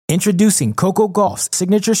Introducing Coco Gauff's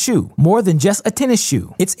signature shoe, more than just a tennis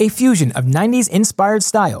shoe. It's a fusion of 90s-inspired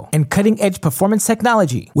style and cutting-edge performance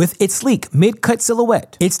technology. With its sleek mid-cut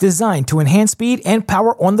silhouette, it's designed to enhance speed and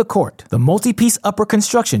power on the court. The multi-piece upper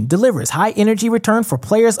construction delivers high-energy return for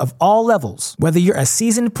players of all levels. Whether you're a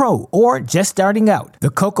seasoned pro or just starting out, the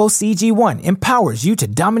Coco CG1 empowers you to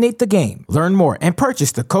dominate the game. Learn more and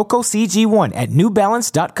purchase the Coco CG1 at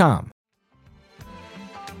NewBalance.com.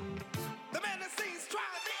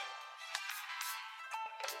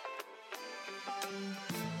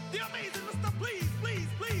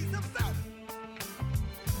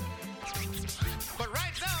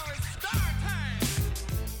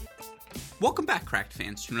 Welcome back, Cracked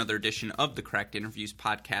fans, to another edition of the Cracked Interviews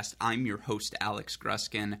podcast. I'm your host, Alex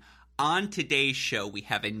Gruskin. On today's show, we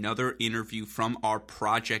have another interview from our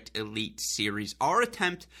Project Elite series, our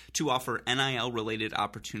attempt to offer NIL-related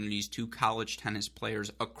opportunities to college tennis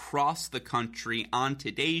players across the country. On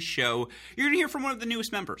today's show, you're going to hear from one of the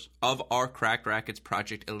newest members of our Cracked Racquets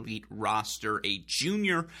Project Elite roster, a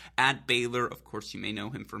junior at Baylor. Of course, you may know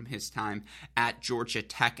him from his time at Georgia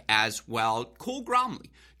Tech as well. Cole Gromley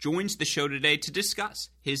joins the show today to discuss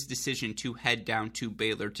his decision to head down to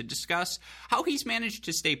Baylor, to discuss how he's managed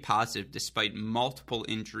to stay positive despite multiple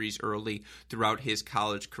injuries early throughout his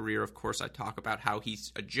college career. Of course, I talk about how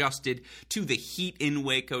he's adjusted to the heat in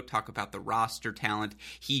Waco, talk about the roster talent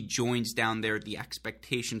he joins down there, the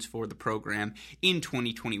expectations for the program in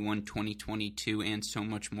 2021, 2022, and so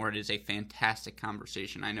much more. It is a fantastic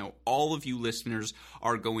conversation. I know all of you listeners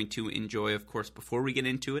are going to enjoy. Of course, before we get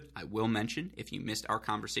into it, I will mention, if you missed our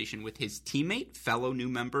conversation with his teammate, fellow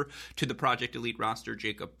new member to the Project Elite roster,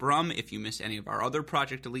 Jacob Brum, if you missed any of our other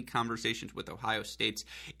Project Elite conversations with Ohio State's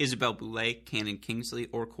Isabel Boulay, Cannon Kingsley,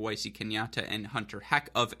 or Kawasi Kenyatta, and Hunter Heck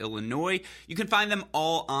of Illinois, you can find them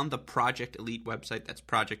all on the Project Elite website. That's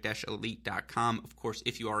project-elite.com. Of course,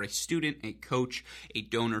 if you are a student, a coach, a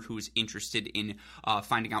donor who is interested in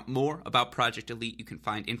finding out more about Project Elite, you can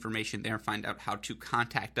find information there, find out how to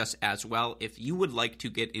contact us as well if you would like to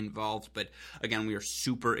get involved. But again, we are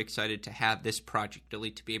super excited to have this Project Elite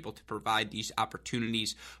to be able to provide these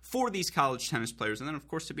opportunities for these college tennis players, and then of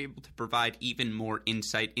course to be able to provide even more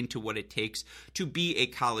insight into what it takes to be a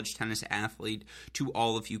college tennis athlete to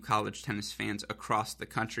all of you college tennis fans across the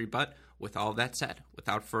country. But with all that said,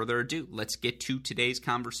 without further ado, let's get to today's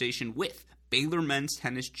conversation with Baylor men's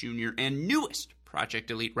tennis junior and newest Project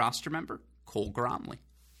Elite roster member, Cole Gromley.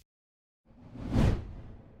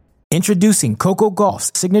 Introducing Coco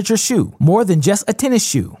Gauff's signature shoe, more than just a tennis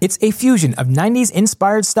shoe. It's a fusion of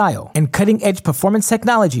 90s-inspired style and cutting-edge performance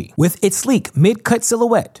technology. With its sleek mid-cut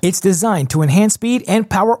silhouette, it's designed to enhance speed and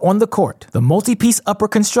power on the court. The multi-piece upper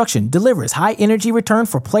construction delivers high-energy return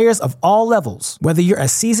for players of all levels. Whether you're a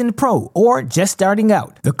seasoned pro or just starting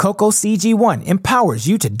out, the Coco CG1 empowers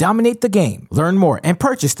you to dominate the game. Learn more and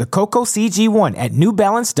purchase the Coco CG1 at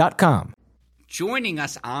NewBalance.com. Joining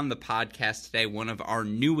us on the podcast today, one of our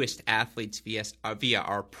newest athletes via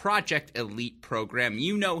our Project Elite program.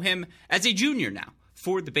 You know him as a junior now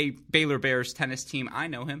for the Baylor Bears tennis team. I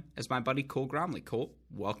know him as my buddy Cole Gromley. Cole,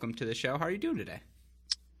 welcome to the show. How are you doing today?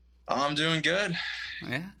 I'm doing good.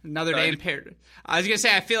 Yeah, another day in Paris. I was going to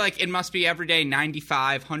say, I feel like it must be every day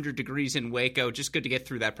 95, 100 degrees in Waco. Just good to get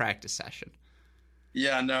through that practice session.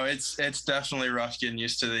 Yeah, no, it's definitely rough getting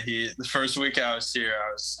used to the heat. The first week I was here,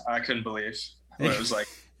 I couldn't believe what it was like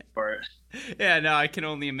for it. Yeah, no, I can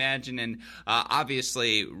only imagine. And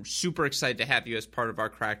obviously, super excited to have you as part of our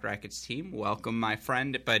Cracked Racquets team. Welcome, my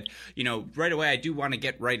friend. But, right away, I do want to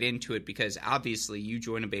get right into it because obviously you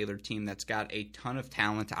join a Baylor team that's got a ton of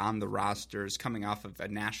talent on the rosters, coming off of a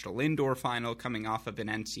national indoor final, coming off of an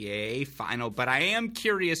NCAA final. But I am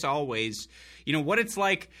curious always, what it's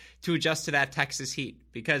like to adjust to that Texas heat,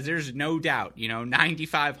 because there's no doubt,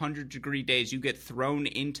 95, 100-degree days, you get thrown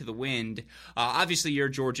into the wind. Obviously, you're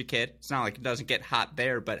a Georgia kid. It's not like it doesn't get hot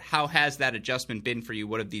there, but how has that adjustment been for you?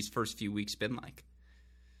 What have these first few weeks been like?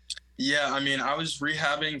 Yeah, I was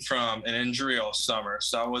rehabbing from an injury all summer,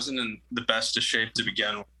 so I wasn't in the best of shape to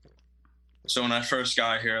begin with. So when I first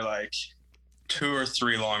got here, 2 or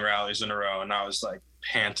 3 long rallies in a row, and I was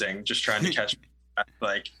panting, just trying to catch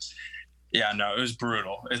yeah, no, it was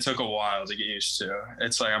brutal. It took a while to get used to.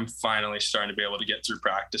 It's I'm finally starting to be able to get through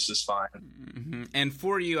practices fine. Mm-hmm. And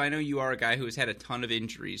for you, I know you are a guy who has had a ton of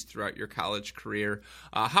injuries throughout your college career.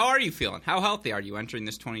 How are you feeling? How healthy are you entering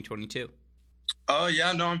this 2022? Oh,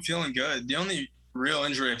 yeah, no, I'm feeling good. The only real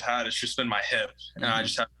injury I've had has just been my hip, and I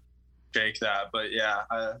just have to shake that. But, yeah,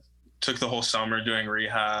 I took the whole summer doing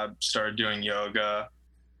rehab, started doing yoga,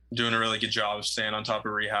 doing a really good job of staying on top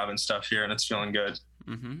of rehab and stuff here, and it's feeling good.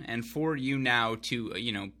 Mm-hmm. And for you now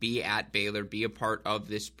to, be at Baylor, be a part of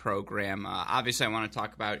this program, obviously I want to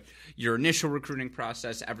talk about your initial recruiting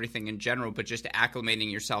process, everything in general, but just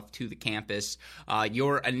acclimating yourself to the campus.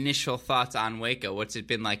 Your initial thoughts on Waco, what's it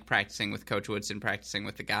been like practicing with Coach Woodson, practicing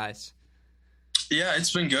with the guys? Yeah,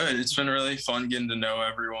 it's been good. It's been really fun getting to know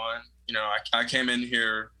everyone. I came in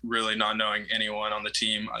here really not knowing anyone on the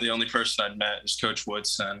team. The only person I'd met is Coach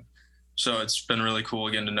Woodson. So it's been really cool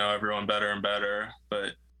getting to know everyone better and better.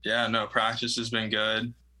 But yeah, no, practice has been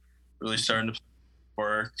good. Really starting to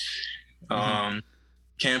work.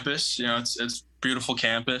 Campus, it's beautiful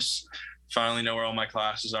campus. Finally know where all my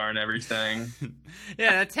classes are and everything.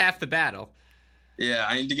 Yeah, that's half the battle. Yeah,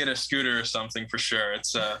 I need to get a scooter or something for sure.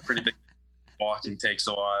 It's pretty big. Walking takes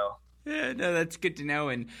a while. Yeah, no, that's good to know.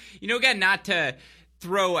 And, again, not to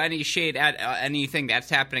throw any shade at anything that's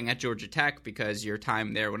happening at Georgia Tech because your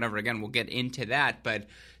time there, whenever, again, we'll get into that. But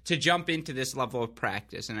to jump into this level of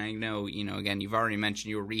practice, and I know, again, you've already mentioned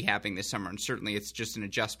you were rehabbing this summer, and certainly it's just an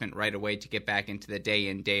adjustment right away to get back into the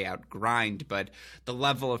day-in, day-out grind, but the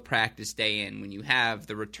level of practice day in, when you have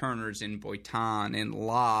the returners in Boitan, in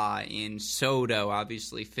Law, in Soto,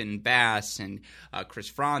 obviously Finn Bass, and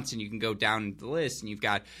Chris Franson, you can go down the list, and you've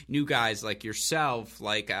got new guys like yourself,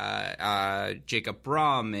 like Jacob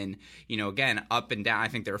Brum, and, again, up and down. I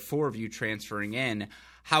think there are 4 of you transferring in.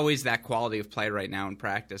 How is that quality of play right now in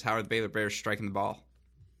practice? How are the Baylor Bears striking the ball?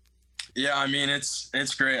 Yeah, I mean, it's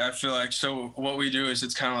great. I feel like, so what we do is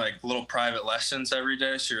it's kind of like little private lessons every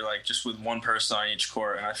day. So you're like just with one person on each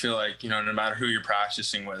court. And I feel like, no matter who you're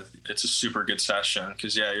practicing with, it's a super good session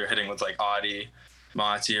because, yeah, you're hitting with like Audie,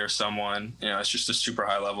 Monty, or someone. It's just a super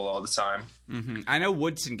high level all the time. Mm-hmm. I know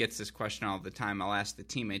Woodson gets this question all the time. I'll ask the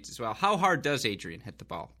teammates as well. How hard does Adrian hit the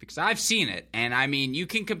ball? Because I've seen it. And, I mean, you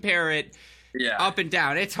can compare it up and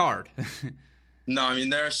down. It's hard. No, I mean,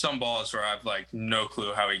 there are some balls where I've like no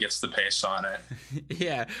clue how he gets the pace on it.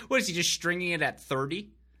 Yeah. What is he, just stringing it at 30?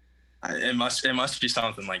 It must be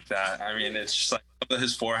something like that. I mean, it's just like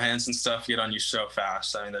his forehands and stuff get on you so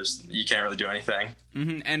fast. I mean, you can't really do anything.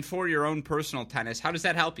 Mm-hmm. And for your own personal tennis, how does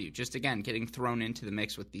that help you? Just, again, getting thrown into the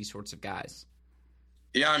mix with these sorts of guys.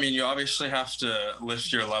 Yeah, I mean, you obviously have to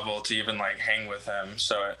lift your level to even, like, hang with him.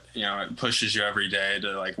 So, it pushes you every day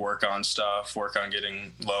to, like, work on stuff, work on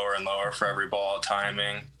getting lower and lower for every ball,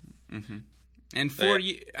 timing. Mm-hmm. And for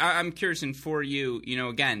you, I'm curious, and for you,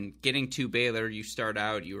 again, getting to Baylor, you start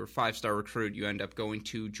out, you were a 5-star recruit, you end up going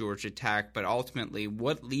to Georgia Tech, but ultimately,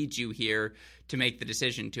 what leads you here to make the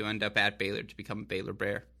decision to end up at Baylor, to become a Baylor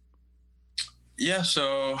Bear? Yeah,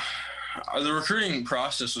 so the recruiting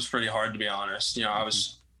process was pretty hard, to be honest. I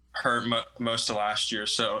was hurt most of last year.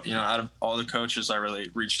 So, out of all the coaches I really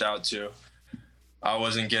reached out to, I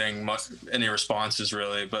wasn't getting any responses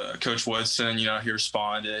really. But Coach Woodson, he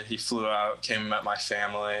responded. He flew out, came and met my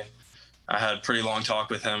family. I had a pretty long talk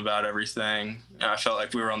with him about everything. I felt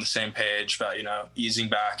like we were on the same page about, easing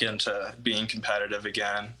back into being competitive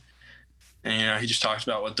again. And, he just talked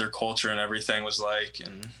about what their culture and everything was like,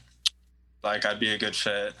 and like I'd be a good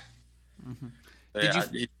fit.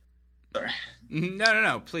 Mm-hmm. Sorry.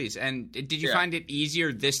 No, please. And did you find it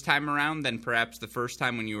easier this time around than perhaps the first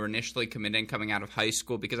time when you were initially committing coming out of high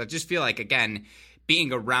school? Because I just feel like, again,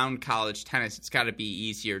 being around college tennis, it's got to be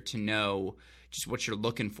easier to know just what you're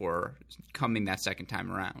looking for coming that second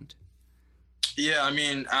time around. Yeah, I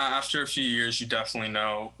mean, after a few years, you definitely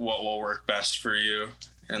know what will work best for you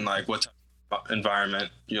and like what type of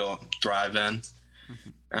environment you'll thrive in. Mm-hmm.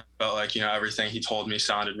 I felt like, everything he told me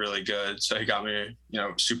sounded really good. So he got me,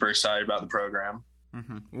 super excited about the program.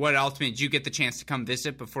 Mm-hmm. What ultimately, did you get the chance to come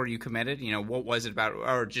visit before you committed? What was it about,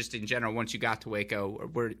 or just in general, once you got to Waco,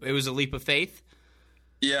 it was a leap of faith?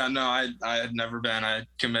 Yeah, no, I had never been. I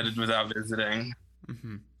committed without visiting.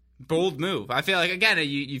 Mm-hmm. Bold move. I feel like, again,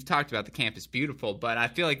 you've talked about the campus beautiful, but I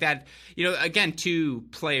feel like that, again, to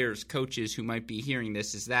players, coaches who might be hearing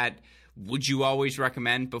this, is that, would you always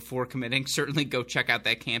recommend before committing? Certainly go check out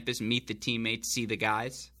that campus, meet the teammates, see the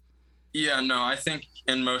guys. Yeah, no, I think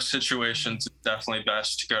in most situations, it's definitely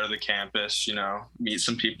best to go to the campus, meet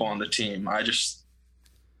some people on the team. I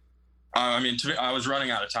was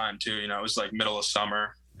running out of time too. It was like middle of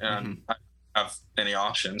summer and I didn't have any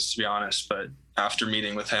options, to be honest. But after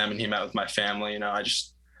meeting with him and he met with my family, I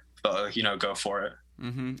just felt like, go for it.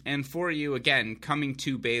 Mm-hmm. And for you, again, coming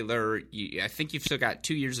to Baylor, I think you've still got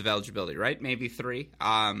 2 years of eligibility, right? Maybe 3?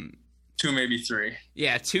 2, maybe 3.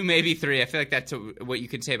 Yeah, 2, maybe 3. I feel like that's what you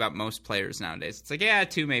can say about most players nowadays. It's like,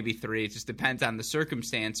 2, maybe 3. It just depends on the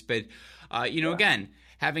circumstance. But Again,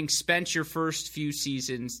 having spent your first few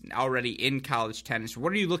seasons already in college tennis,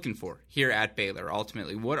 what are you looking for here at Baylor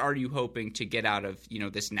ultimately? What are you hoping to get out of,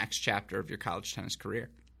 this next chapter of your college tennis career?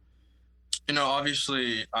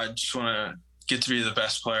 Obviously, I just want to get to be the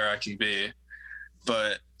best player I can be,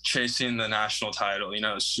 but chasing the national title,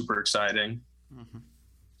 is super exciting.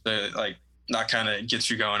 That kind of gets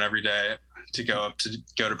you going every day to go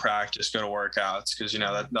to practice, go to workouts, because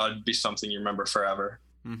that'd be something you remember forever.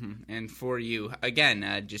 And for you,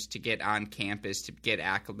 again, just to get on campus, to get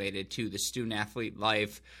acclimated to the student athlete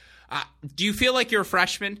life, do you feel like you're a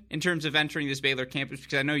freshman in terms of entering this Baylor campus?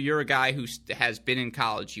 Because I know you're a guy who has been in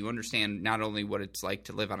college. You understand not only what it's like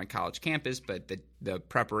to live on a college campus, but the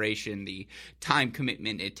preparation, the time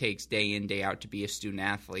commitment it takes day in, day out to be a student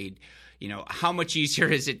athlete. How much easier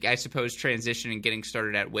is it, I suppose, transitioning, getting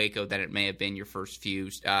started at Waco than it may have been your first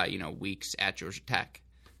few, weeks at Georgia Tech?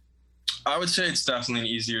 I would say it's definitely an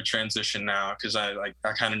easier transition now because I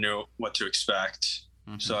kind of knew what to expect.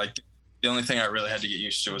 So the only thing I really had to get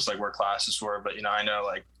used to was where classes were. But, I know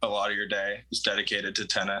a lot of your day is dedicated to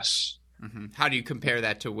tennis. How do you compare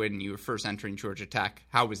that to when you were first entering Georgia Tech?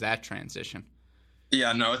 How was that transition?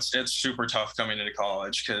 Yeah, no, it's super tough coming into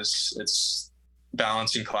college because it's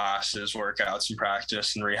balancing classes, workouts, and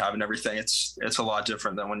practice and rehab and everything. It's a lot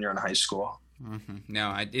different than when you're in high school.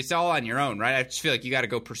 No, it's all on your own, right? I just feel like you got to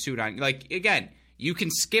go pursue it on. Again, you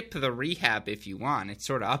can skip the rehab if you want. It's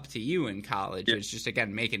sort of up to you in college. Yeah. It's just,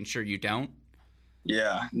 again, making sure you don't.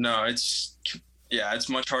 Yeah, no, it's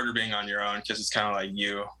much harder being on your own because it's kind of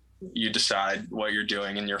you decide what you're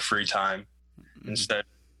doing in your free time instead of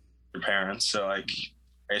your parents. So I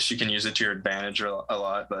guess you can use it to your advantage a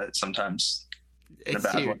lot, but sometimes in a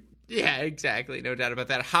bad way. Yeah, exactly. No doubt about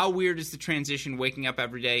that. How weird is the transition waking up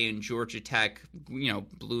every day in Georgia Tech,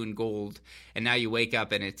 blue and gold, and now you wake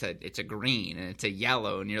up and it's a green and it's a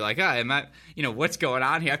yellow and you're like, what's going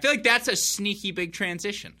on here? I feel like that's a sneaky big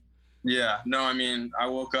transition. Yeah. No, I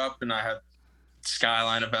woke up and I had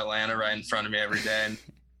skyline of Atlanta right in front of me every day, and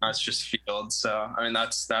now it's just field. So,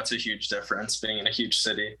 that's a huge difference. Being in a huge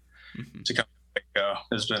city to come to Waco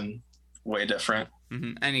has been way different.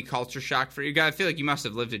 Any culture shock for you guys? I feel like you must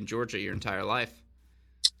have lived in Georgia your entire life.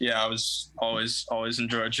 Yeah, I was always in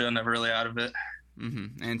Georgia, never really out of it.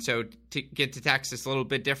 And so to get to Texas, a little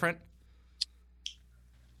bit different?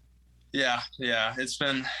 Yeah. It's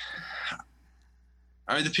been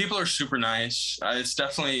the people are super nice. It's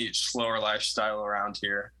definitely slower lifestyle around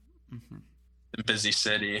here. A busy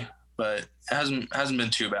city, but it hasn't been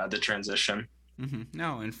too bad, the transition.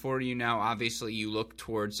 No, and for you now, obviously you look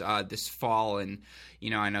towards this fall, and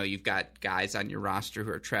I know you've got guys on your roster who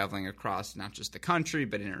are traveling across not just the country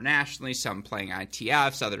but internationally. Some playing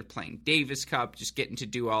ITFs, others playing Davis Cup, just getting to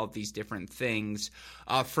do all of these different things.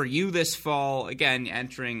 For you this fall, again,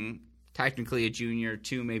 entering technically a junior,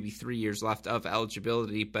 2, maybe 3 years left of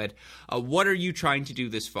eligibility. But what are you trying to do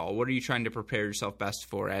this fall? What are you trying to prepare yourself best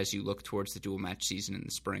for as you look towards the dual match season in the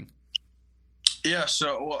spring? Yeah,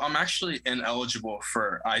 so I'm actually ineligible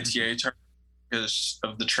for ITA term because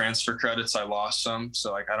of the transfer credits. I lost some,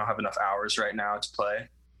 so I don't have enough hours right now to play.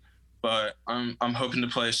 But I'm hoping to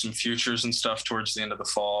play some futures and stuff towards the end of the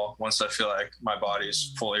fall once I feel like my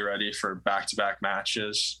body's fully ready for back-to-back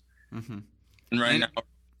matches. And right now,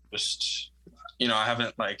 just I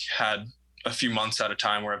haven't had a few months at a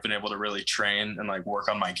time where I've been able to really train and work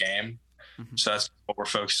on my game. So that's what we're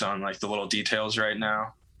focused on, the little details right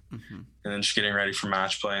now. And then just getting ready for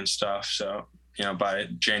match play and stuff. So, by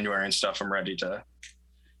January and stuff, I'm ready to,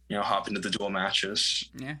 hop into the dual matches.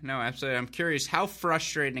 Yeah, no, absolutely. I'm curious, how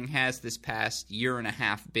frustrating has this past year and a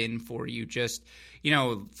half been for you? Just,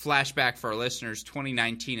 flashback for our listeners,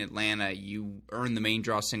 2019 Atlanta, you earned the main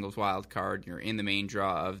draw singles wild card. You're in the main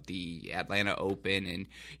draw of the Atlanta Open, and,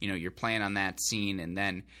 you're playing on that scene. And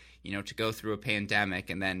then, to go through a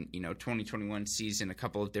pandemic, and then, 2021 season, a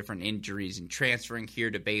couple of different injuries, and transferring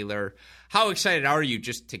here to Baylor. How excited are you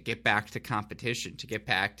just to get back to competition, to get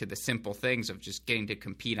back to the simple things of just getting to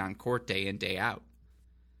compete on court day in, day out?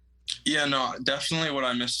 Yeah, no, definitely what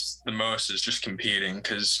I miss the most is just competing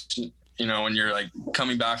because, when you're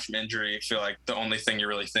coming back from injury, you feel like the only thing you're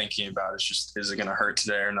really thinking about is just, is it going to hurt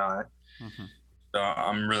today or not? So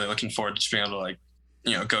I'm really looking forward to just being able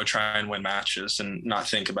to go try and win matches and not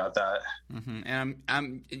think about that. And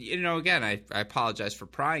I'm again, I apologize for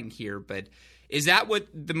prying here, but is that what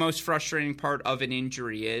the most frustrating part of an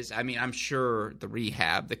injury is? I'm sure the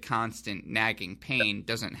rehab, the constant nagging pain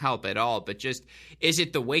doesn't help at all, but just, is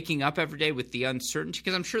it the waking up every day with the uncertainty?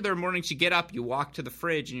 Because I'm sure there are mornings you get up, you walk to the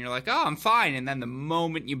fridge and you're like, oh, I'm fine. And then the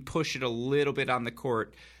moment you push it a little bit on the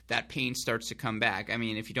court, that pain starts to come back. I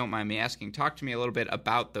mean, if you don't mind me asking, talk to me a little bit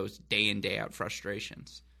about those day in, day out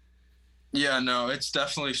frustrations. Yeah, no, it's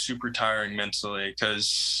definitely super tiring mentally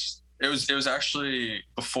because it was actually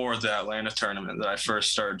before the Atlanta tournament that I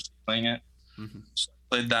first started playing it. Mm-hmm. So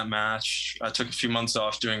I played that match. I took a few months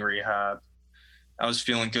off doing rehab. I was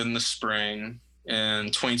feeling good in the spring in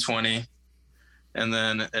 2020, and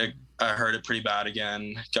then I heard it pretty bad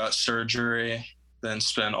again. Got surgery, then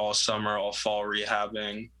spent all summer, all fall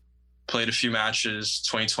rehabbing. Played a few matches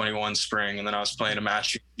 2021 spring, and then I was playing a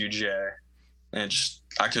match in UGA, and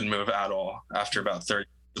I couldn't move at all after about 30 minutes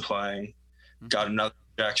of playing. Got another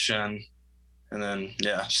injection, and then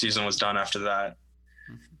season was done after that.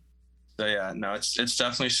 So yeah, no, it's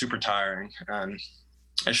definitely super tiring, and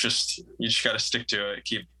you just got to stick to it,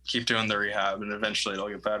 keep doing the rehab, and eventually it'll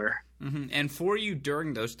get better. Mm-hmm. And for you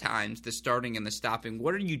during those times, the starting and the stopping,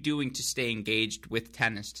 what are you doing to stay engaged with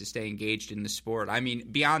tennis, to stay engaged in the sport? I mean,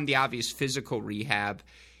 beyond the obvious physical rehab,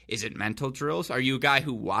 is it mental drills? Are you a guy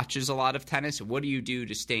who watches a lot of tennis? What do you do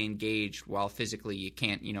to stay engaged while physically you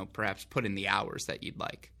can't, perhaps put in the hours that you'd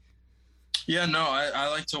like? Yeah, no, I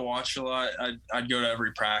like to watch a lot. I'd go to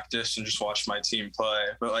every practice and just watch my team play.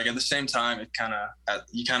 But like at the same time, you kind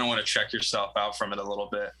of want to check yourself out from it a little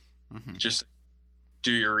bit. Mm-hmm. Just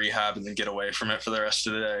do your rehab and then get away from it for the rest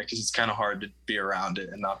of the day, because it's kind of hard to be around it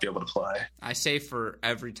and not be able to play. I say for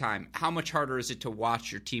every time, how much harder is it to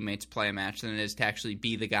watch your teammates play a match than it is to actually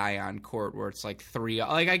be the guy on court where it's like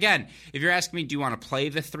 3-all? Like, again, if you're asking me, do you want to play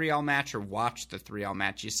the 3-all match or watch the 3-all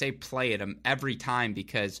match, you say play it every time,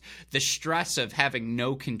 because the stress of having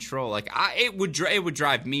no control, it would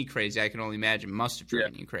drive me crazy. I can only imagine must have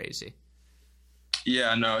driven you crazy.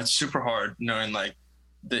 Yeah, no, it's super hard knowing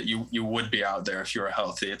that you would be out there if you were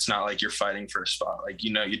healthy. It's not like you're fighting for a spot.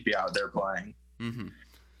 You'd be out there playing. Mm-hmm.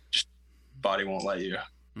 Just body won't let you.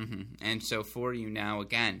 Mm-hmm. And so for you now,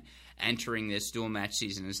 again, entering this dual match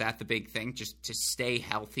season, is that the big thing, just to stay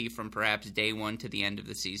healthy from perhaps day one to the end of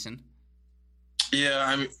the season? Yeah,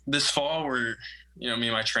 I mean, this fall me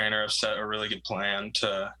and my trainer have set a really good plan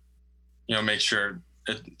to, make sure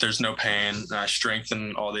there's no pain, and I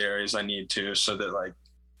strengthen all the areas I need to, so that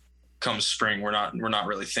come spring, we're not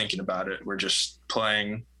really thinking about it. We're just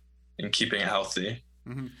playing and keeping it healthy.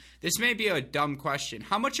 Mm-hmm. This may be a dumb question.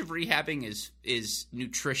 How much of rehabbing is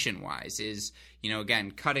nutrition wise? Is, again,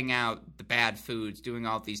 cutting out the bad foods, doing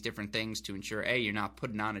all these different things to ensure, you're not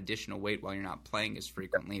putting on additional weight while you're not playing as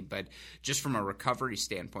frequently, but just from a recovery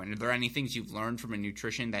standpoint, are there any things you've learned from a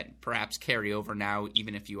nutrition that perhaps carry over now,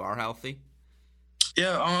 even if you are healthy?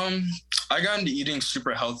 Yeah, I got into eating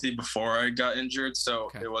super healthy before I got injured, so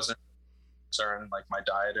It wasn't concern my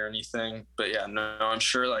diet or anything. But yeah, no, I'm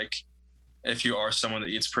sure if you are someone that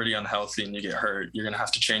eats pretty unhealthy and you get hurt, you're gonna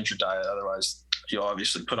have to change your diet. Otherwise, you'll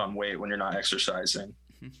obviously put on weight when you're not exercising.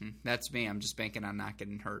 Mm-hmm. That's me. I'm just banking on not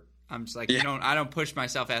getting hurt. I'm just I don't push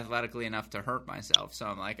myself athletically enough to hurt myself. So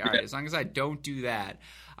I'm all right, as long as I don't do that,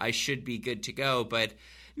 I should be good to go. But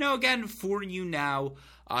no, again, for you now,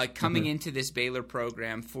 coming into this Baylor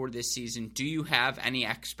program for this season, do you have any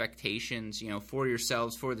expectations, for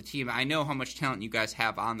yourselves, for the team? I know how much talent you guys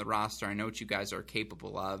have on the roster. I know what you guys are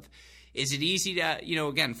capable of. Is it easy to,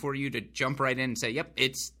 again, for you to jump right in and say, yep,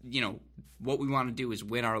 it's, what we want to do is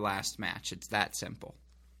win our last match? It's that simple.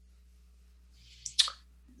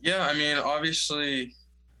 Yeah, I mean, obviously,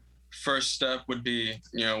 first step would be,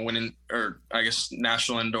 winning, or I guess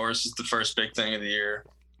national indoors is the first big thing of the year.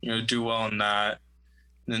 Do well in that,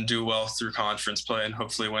 and then do well through conference play and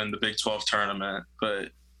hopefully win the Big 12 tournament. But,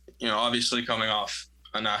 obviously coming off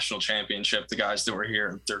a national championship, the guys that were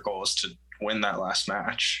here, their goal is to win that last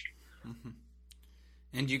match. Mm-hmm.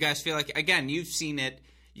 And do you guys feel like, again, you've seen it,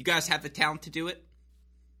 you guys have the talent to do it?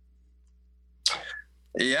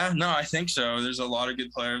 Yeah, no, I think so. There's a lot of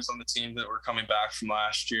good players on the team that were coming back from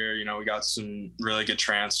last year. We got some really good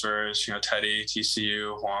transfers, Teddy,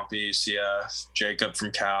 TCU, Whompy, CF, Jacob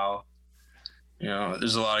from Cal.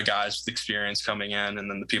 There's a lot of guys with experience coming in,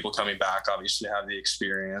 and then the people coming back obviously have the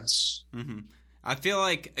experience. Mm-hmm. I feel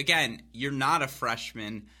like, again, you're not a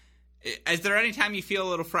freshman. Is there any time you feel a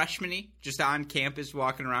little freshman-y, just on campus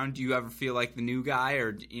walking around? Do you ever feel like the new guy?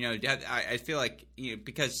 Or, I feel like,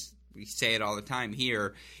 because we say it all the time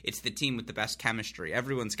here, it's the team with the best chemistry.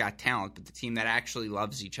 Everyone's got talent, but the team that actually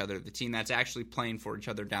loves each other, the team that's actually playing for each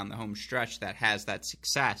other down the home stretch, that has that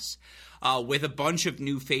success. With a bunch of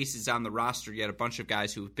new faces on the roster, yet a bunch of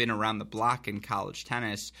guys who have been around the block in college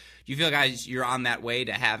tennis, do you feel, guys, you're on that way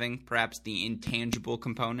to having perhaps the intangible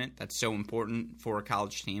component that's so important for a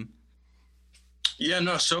college team? Yeah,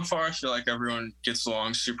 no, so far I feel like everyone gets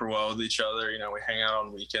along super well with each other. We hang out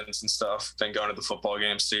on weekends and stuff, then going to the football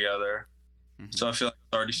games together. So I feel like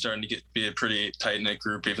it's already starting to be a pretty tight-knit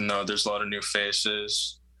group, even though there's a lot of new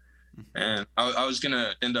faces. And I was going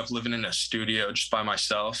to end up living in a studio just by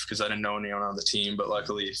myself because I didn't know anyone on the team. But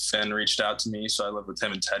luckily, Finn reached out to me, so I live with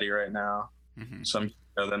him and Teddy right now. So I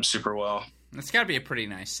know them super well. That's got to be a pretty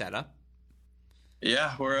nice setup.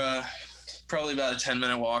 Yeah, we're probably about a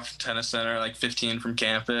 10-minute walk from tennis center, like 15 from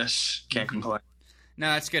campus. Can't complain. No,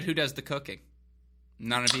 that's good. Who does the cooking?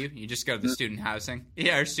 None of you? You just go to the student housing?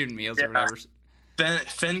 Yeah, or student meals or whatever.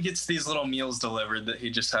 Finn gets these little meals delivered that he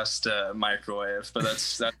just has to microwave, but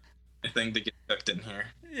that's the thing that gets cooked in here.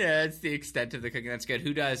 Yeah, it's the extent of the cooking. That's good.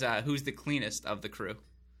 Who's the cleanest of the crew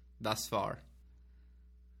thus far?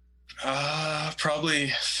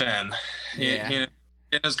 Probably Finn. Yeah. He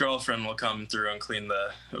and his girlfriend will come through and clean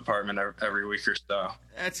the apartment every week or so.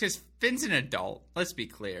 That's because Finn's an adult. Let's be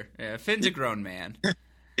clear. Yeah, Finn's a grown man.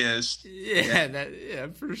 He is. Yeah,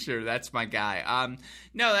 for sure. That's my guy.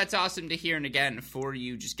 No, that's awesome to hear. And again, for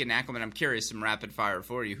you, just getting acclimated, I'm curious, some rapid fire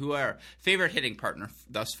for you. Who are favorite hitting partner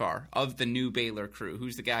thus far of the new Baylor crew?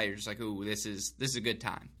 Who's the guy you're just like, ooh, this is a good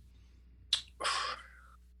time?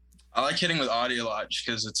 I like hitting with Audie a lot just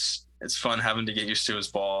because it's fun having to get used to his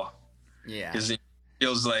ball. Yeah. Because it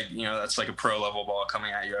feels like, that's like a pro level ball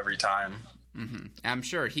coming at you every time. I'm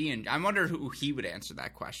sure I wonder who he would answer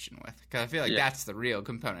that question with, because I feel like that's the real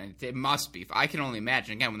component. It must be. I can only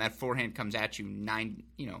imagine, again, when that forehand comes at you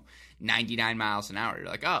 99 miles an hour, you're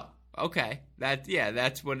like, oh, okay,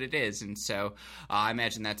 that's what it is. And so I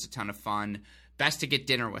imagine that's a ton of fun. Best to get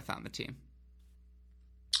dinner with on the team.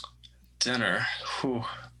 Dinner. Whew.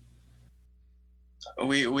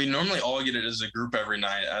 We normally all get it as a group every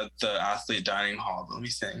night at the athlete dining hall. But let me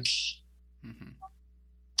think.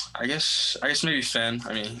 I guess maybe Finn.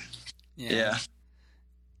 I mean, yeah.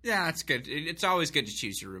 Yeah, that's good. It's always good to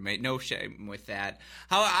choose your roommate. No shame with that.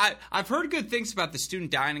 I've heard good things about the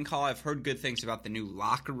student dining hall. I've heard good things about the new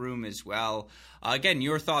locker room as well. Again,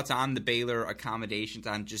 your thoughts on the Baylor accommodations,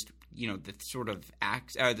 on just the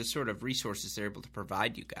sort of resources they're able to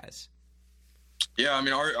provide you guys. Yeah, I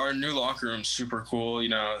mean, our new locker room's super cool.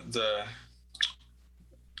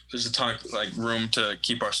 There's a ton of room to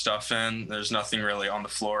keep our stuff in. There's nothing really on the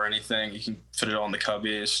floor or anything. You can fit it all in the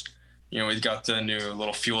cubbies. We've got the new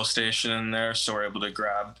little fuel station in there, so we're able to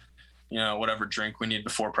grab, whatever drink we need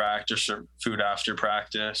before practice or food after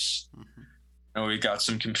practice. And we've got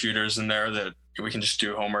some computers in there that we can just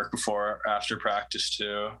do homework before or after practice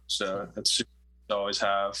too. So that's super to always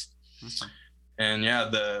have. And yeah,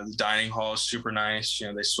 the dining hall is super nice.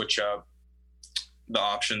 They switch up the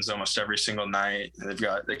options almost every single night.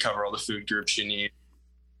 They cover all the food groups you need.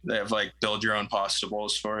 They have build your own pasta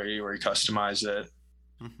bowls for you where you customize it.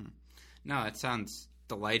 No, it sounds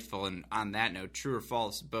delightful. And on that note, true or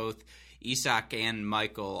false, both Isak and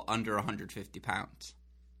Michael under 150 pounds?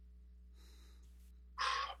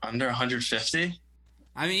 Under 150?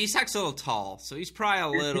 I mean, Isak's a little tall, so he's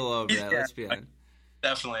probably a little over that. Let's be honest.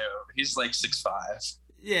 Definitely over. He's 6'5".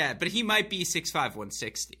 Yeah, but he might be 6'5",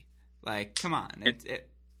 160. Come on.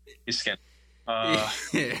 He's skinny. Yeah.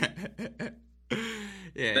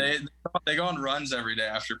 They go on runs every day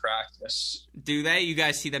after practice. Do they? You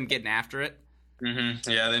guys see them getting after it?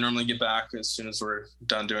 Yeah, they normally get back as soon as we're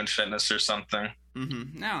done doing fitness or something.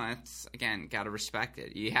 No, that's, again, got to respect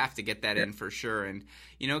it. You have to get that in for sure. And,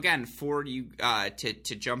 again, for you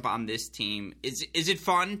to jump on this team, is it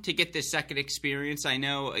fun to get this second experience? I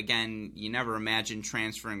know, again, you never imagine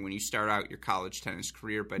transferring when you start out your college tennis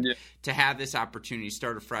career, but to have this opportunity,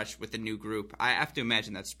 start afresh with a new group, I have to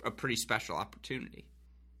imagine that's a pretty special opportunity.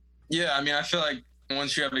 Yeah, I mean, I feel like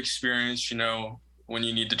once you have experience, when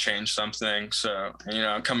you need to change something. So,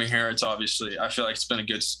 coming here, it's obviously, I feel like it's been a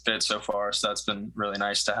good fit so far. So that's been really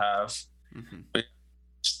nice to have. But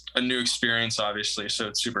it's a new experience, obviously. So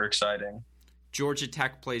it's super exciting. Georgia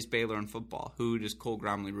Tech plays Baylor in football. Who does Cole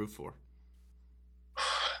Gromley root for?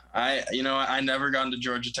 I never got into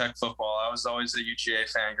Georgia Tech football. I was always a UGA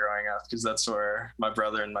fan growing up because that's where my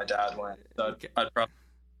brother and my dad went. So I'd probably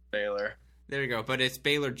Baylor. There you go. But it's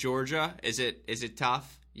Baylor, Georgia. Is it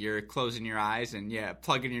tough? You're closing your eyes and,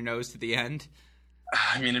 plugging your nose to the end?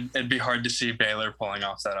 I mean, it'd be hard to see Baylor pulling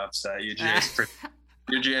off that upset.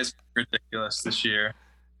 UGA is ridiculous this year.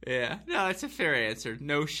 Yeah. No, that's a fair answer.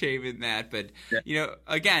 No shame in that. But,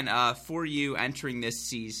 again, for you entering this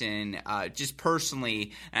season, just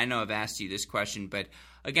personally, and I know I've asked you this question, but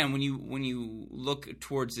again, when you look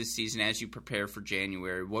towards this season as you prepare for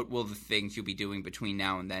January, what will the things you'll be doing between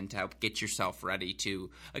now and then to help get yourself ready to,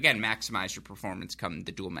 again, maximize your performance come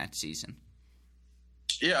the dual match season?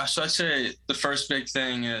 Yeah, so I'd say the first big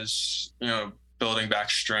thing is, building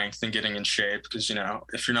back strength and getting in shape because,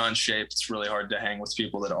 if you're not in shape, it's really hard to hang with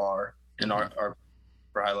people that are. in our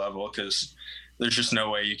high level, because there's just no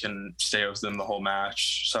way you can stay with them the whole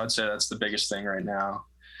match. So I'd say that's the biggest thing right now.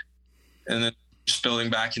 And then just building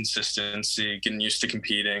back consistency, getting used to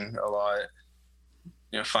competing a lot,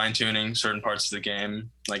 fine-tuning certain parts of the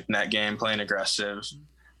game, like net game, playing aggressive,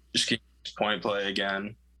 just keep point play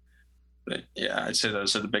again. But yeah, I'd say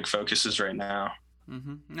those are the big focuses right now.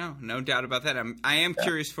 Mm-hmm. No doubt about that. I am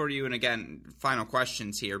curious for you, and again, final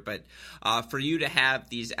questions here, but for you to have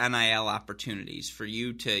these NIL opportunities, for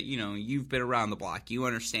you to, you've been around the block, you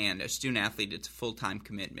understand, a student athlete, it's a full-time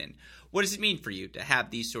commitment. What does it mean for you to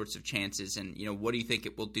have these sorts of chances, and, what do you think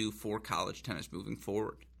it will do for college tennis moving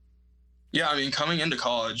forward? Yeah, I mean, coming into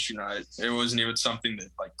college, it wasn't even something that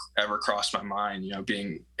ever crossed my mind,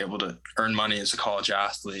 being able to earn money as a college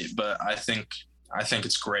athlete. But I think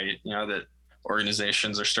it's great, that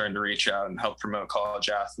organizations are starting to reach out and help promote college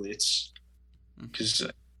athletes, because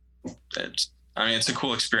it's a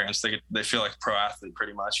cool experience. They feel like a pro athlete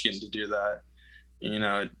pretty much, getting to do that.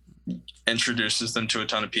 It introduces them to a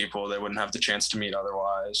ton of people they wouldn't have the chance to meet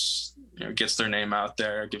otherwise. Gets their name out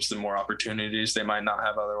there, gives them more opportunities they might not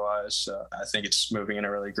have otherwise. So I think it's moving in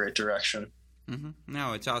a really great direction. Mm-hmm.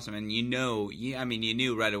 No, it's awesome. And you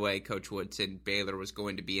knew right away Coach Woodson Baylor was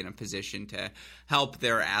going to be in a position to help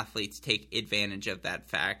their athletes take advantage of that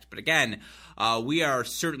fact. But again, we are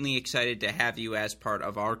certainly excited to have you as part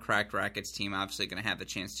of our Cracked Racquets team. Obviously going to have the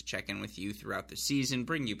chance to check in with you throughout the season,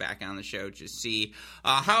 bring you back on the show, just see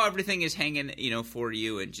how everything is hanging, for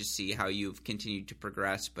you, and just see how you've continued to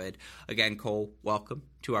progress. But again, Cole, welcome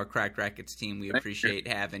to our Cracked Racquets team. We appreciate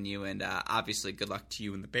having you, and obviously good luck to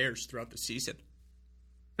you and the Bears throughout the season.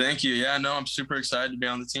 Thank you. Yeah, no, I'm super excited to be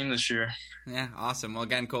on the team this year. Yeah, awesome. Well,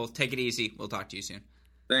 again, Cole, take it easy. We'll talk to you soon.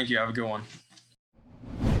 Thank you. Have a good one.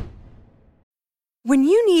 When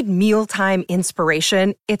you need mealtime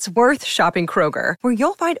inspiration, it's worth shopping Kroger, where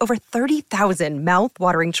you'll find over 30,000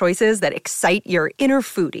 mouth-watering choices that excite your inner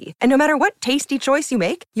foodie. And no matter what tasty choice you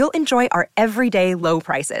make, you'll enjoy our everyday low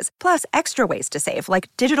prices, plus extra ways to save,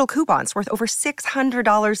 like digital coupons worth over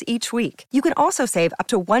 $600 each week. You can also save up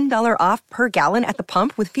to $1 off per gallon at the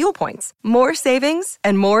pump with fuel points. More savings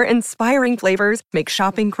and more inspiring flavors make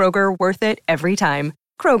shopping Kroger worth it every time.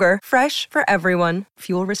 Kroger, fresh for everyone.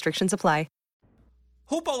 Fuel restrictions apply.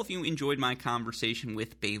 Hope all of you enjoyed my conversation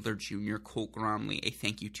with Baylor junior Colt Gromley. A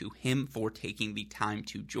thank you to him for taking the time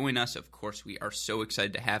to join us. Of course, we are so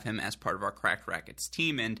excited to have him as part of our Cracked Racquets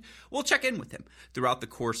team, and we'll check in with him throughout the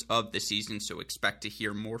course of the season, so expect to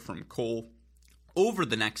hear more from Cole over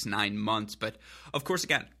the next 9 months. But of course,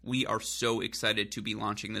 again, we are so excited to be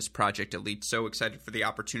launching this Project Elite, so excited for the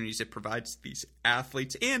opportunities it provides these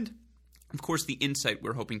athletes, and of course, the insight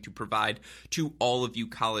we're hoping to provide to all of you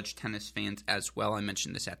college tennis fans as well. I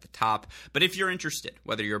mentioned this at the top, but if you're interested,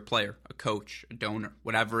 whether you're a player, a coach, a donor,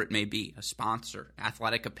 whatever it may be, a sponsor,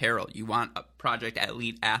 athletic apparel, you want a Project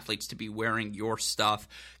Elite athletes to be wearing your stuff,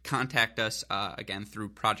 contact us again through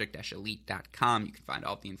project-elite.com. You can find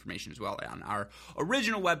all of the information as well on our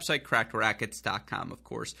original website, crackedrackets.com. Of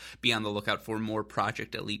course, be on the lookout for more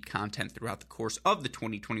Project Elite content throughout the course of the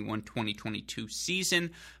 2021-2022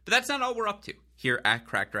 season. But that's not all we're up to here at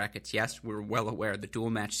Cracked Racquets. Yes, we're well aware the dual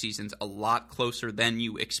match season's a lot closer than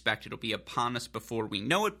you expect. It'll be upon us before we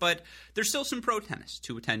know it, but there's still some pro tennis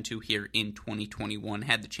to attend to here in 2021.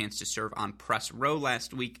 Had the chance to serve on press row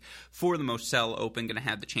last week for the Moselle Open. Going to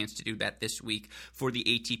have the chance to do that this week for the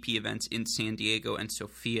ATP events in San Diego and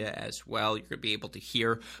Sofia as well. You're going to be able to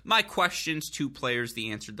hear my questions to players, the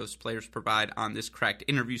answer those players provide on this Cracked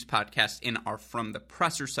Interviews podcast in our From the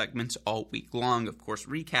Presser segments all week long. Of course,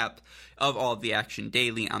 recap of all of the action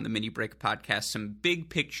daily on the Mini Break podcast. Some big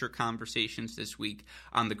picture conversations this week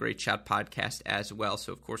on the Great Shot podcast as well.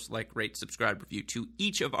 So, of course, like, rate, subscribe, review to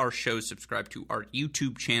each of our shows. Subscribe to our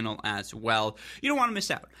YouTube channel as well. You don't want to miss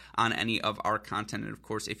out on any of our content. And, of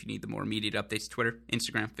course, if you need the more immediate updates, Twitter,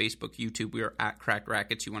 Instagram, Facebook, YouTube, we are at Cracked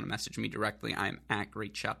Racquets. You want to message me directly, I am at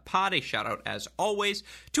Great Shot Pod. A shout out, as always,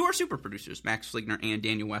 to our super producers, Max Fligner and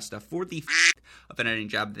Daniel Westa, for the of an editing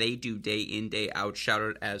job they do day in, day out. Shout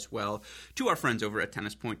out as well to our friends over at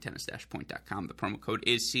Tennis Point, tennis-point.com. The promo code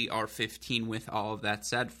is CR15. With all of that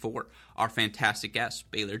said, for our fantastic guests,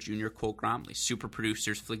 Baylor Jr. Colt Gromley, super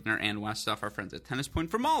producers Fligner and Westhoff, our friends at Tennis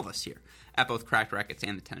Point, from all of us here at both Cracked Racquets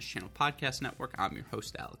and the Tennis Channel Podcast Network, I'm your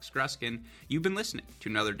host, Alex Gruskin. You've been listening to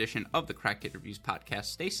another edition of the Cracked Interviews podcast.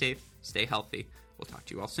 Stay safe, stay healthy. We'll talk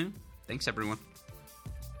to you all soon. Thanks, everyone.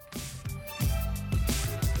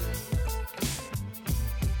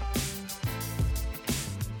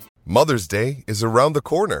 Mother's Day is around the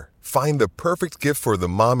corner. Find the perfect gift for the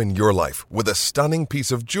mom in your life with a stunning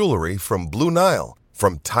piece of jewelry from Blue Nile.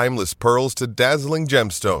 From timeless pearls to dazzling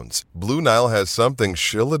gemstones, Blue Nile has something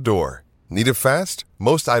she'll adore. Need it fast?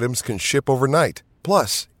 Most items can ship overnight.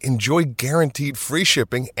 Plus, enjoy guaranteed free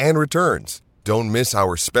shipping and returns. Don't miss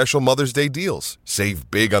our special Mother's Day deals. Save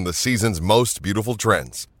big on the season's most beautiful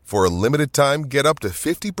trends. For a limited time, get up to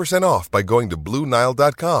 50% off by going to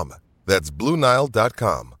BlueNile.com. That's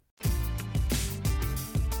BlueNile.com.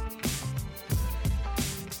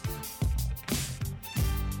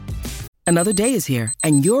 Another day is here,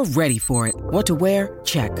 and you're ready for it. What to wear?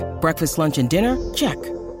 Check. Breakfast, lunch, and dinner? Check.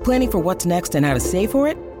 Planning for what's next and how to save for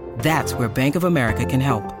it? That's where Bank of America can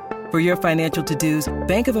help. For your financial to-dos,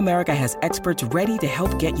 Bank of America has experts ready to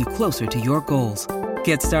help get you closer to your goals.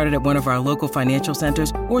 Get started at one of our local financial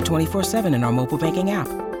centers or 24/7 in our mobile banking app.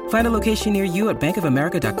 Find a location near you at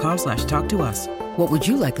bankofamerica.com/talktous. What would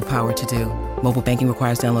you like the power to do? Mobile banking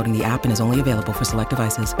requires downloading the app and is only available for select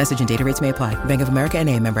devices. Message and data rates may apply. Bank of America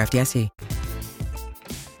NA, member FDIC.